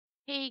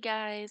Hey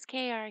guys,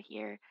 KR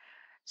here.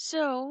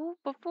 So,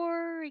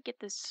 before we get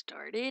this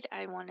started,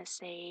 I want to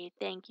say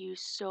thank you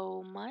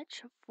so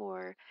much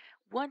for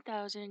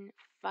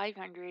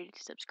 1,500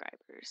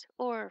 subscribers,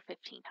 or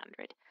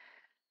 1,500.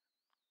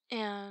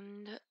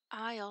 And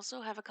I also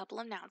have a couple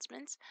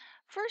announcements.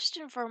 First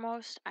and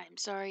foremost, I'm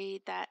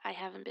sorry that I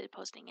haven't been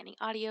posting any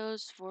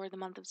audios for the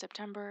month of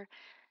September.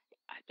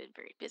 I've been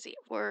very busy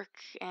at work,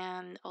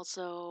 and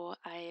also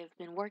I've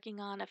been working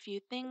on a few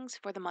things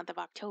for the month of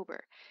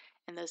October.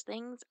 And those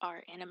things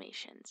are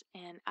animations,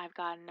 and I've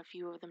gotten a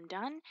few of them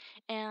done,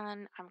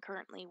 and I'm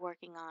currently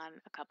working on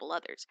a couple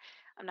others.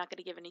 I'm not going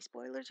to give any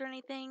spoilers or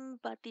anything,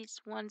 but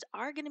these ones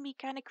are going to be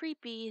kind of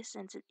creepy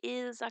since it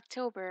is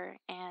October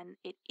and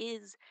it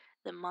is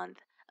the month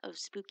of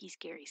spooky,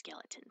 scary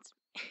skeletons.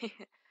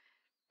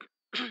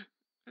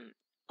 Mm.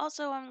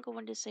 Also, I'm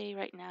going to say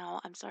right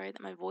now, I'm sorry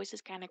that my voice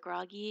is kind of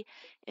groggy.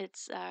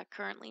 It's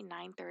currently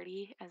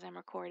 9:30 as I'm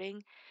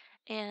recording,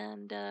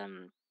 and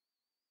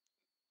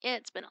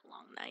it's been a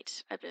long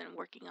night. I've been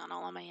working on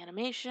all of my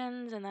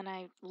animations, and then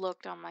I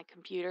looked on my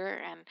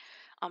computer and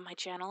on my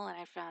channel, and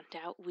I found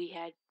out we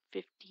had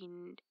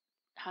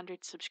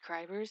 1,500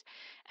 subscribers,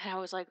 and I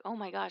was like, oh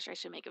my gosh, I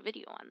should make a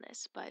video on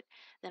this. But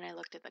then I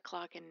looked at the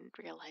clock and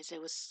realized it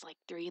was like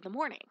 3 in the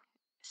morning.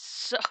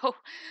 So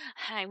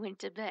I went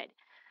to bed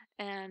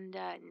and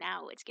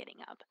now it's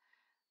getting up.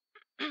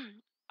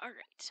 All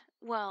right.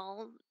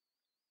 Well,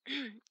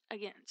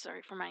 again,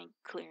 sorry for my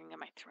clearing of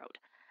my throat.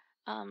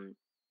 Um,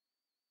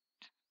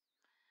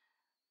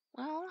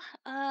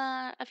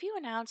 a few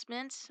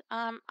announcements.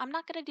 I'm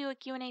not going to do a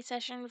Q&A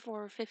session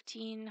for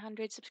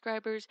 1,500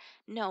 subscribers.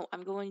 No,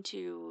 I'm going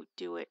to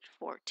do it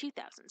for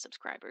 2,000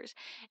 subscribers.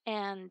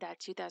 And that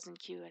 2,000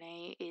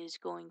 Q&A is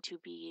going to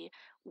be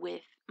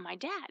with my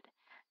dad.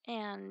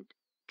 And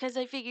because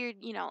I figured,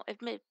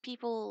 if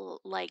people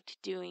liked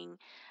doing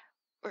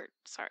or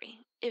sorry,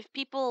 if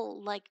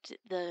people liked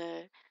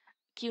the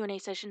Q&A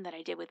session that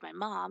I did with my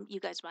mom, you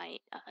guys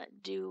might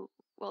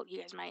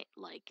you guys might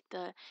like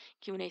the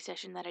Q&A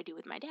session that I do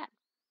with my dad.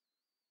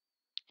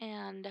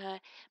 And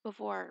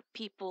before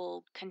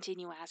people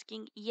continue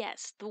asking,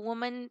 yes, the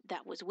woman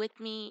that was with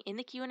me in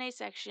the Q&A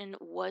section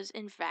was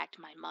in fact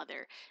my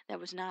mother. That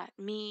was not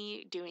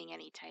me doing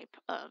any type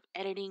of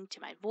editing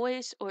to my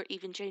voice or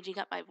even changing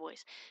up my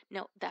voice.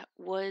 No, that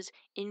was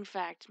in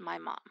fact my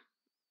mom.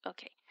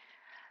 Okay.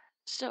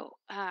 So,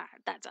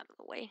 that's out of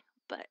the way.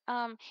 But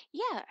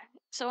yeah.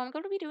 So I'm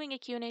going to be doing a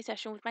Q&A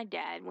session with my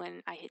dad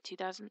when I hit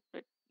 2,000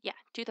 yeah,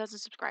 2,000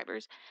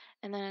 subscribers.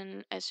 And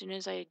then as soon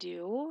as I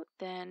do,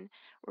 then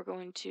we're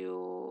going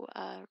to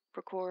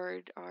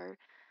record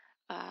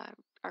uh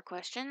our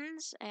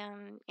questions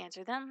and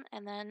answer them,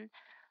 and then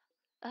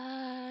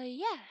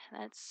yeah,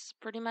 that's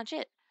pretty much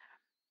it.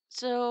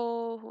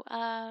 So,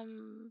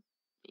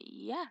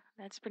 yeah,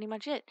 that's pretty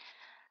much it.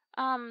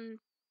 Um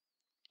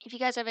if you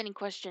guys have any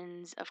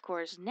questions, of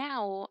course,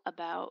 now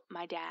about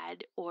my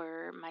dad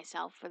or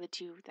myself for the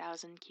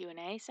 2000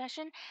 Q&A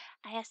session,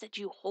 I ask that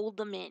you hold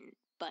them in,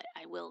 but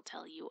I will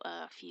tell you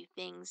a few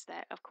things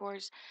that, of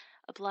course,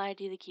 apply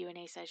to the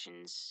Q&A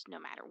sessions no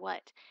matter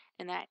what.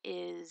 And that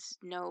is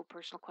no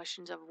personal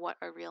questions of what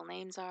our real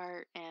names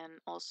are, and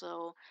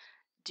also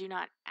do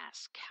not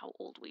ask how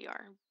old we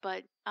are.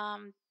 But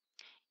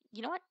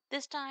you know what?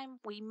 This time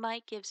we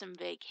might give some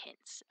vague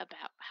hints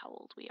about how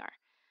old we are,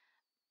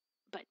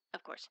 but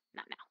of course,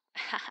 not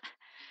now.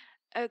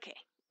 Okay.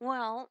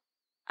 Well,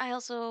 I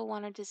also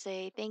wanted to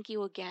say thank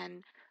you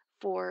again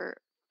for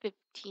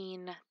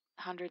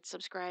 1,500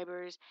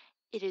 subscribers.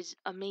 It is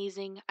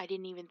amazing. I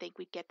didn't even think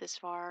we'd get this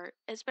far,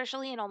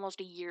 especially in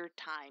almost a year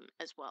time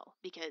as well,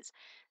 because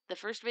the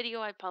first video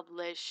I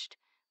published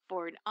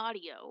for an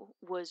audio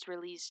was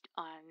released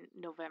on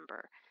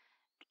November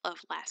of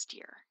last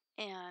year,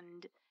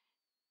 and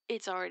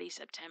it's already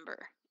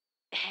September.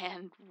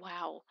 And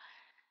wow,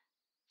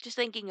 just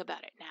thinking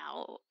about it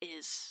now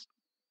is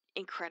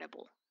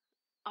incredible.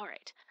 All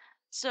right.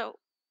 So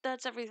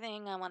that's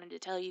everything I wanted to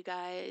tell you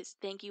guys.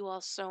 Thank you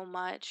all so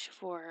much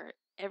for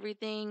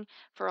everything,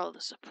 for all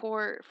the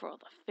support, for all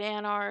the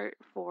fan art,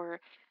 for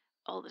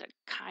all the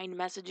kind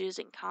messages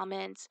and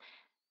comments.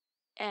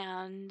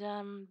 And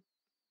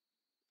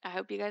I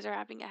hope you guys are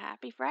having a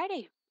happy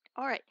Friday.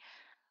 All right.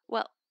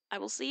 Well, I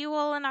will see you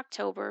all in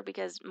October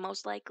because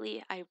most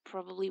likely I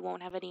probably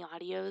won't have any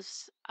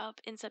audios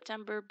up in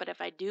September, but if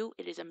I do,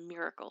 it is a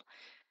miracle.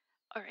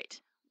 All right.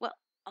 Well,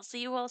 I'll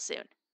see you all soon.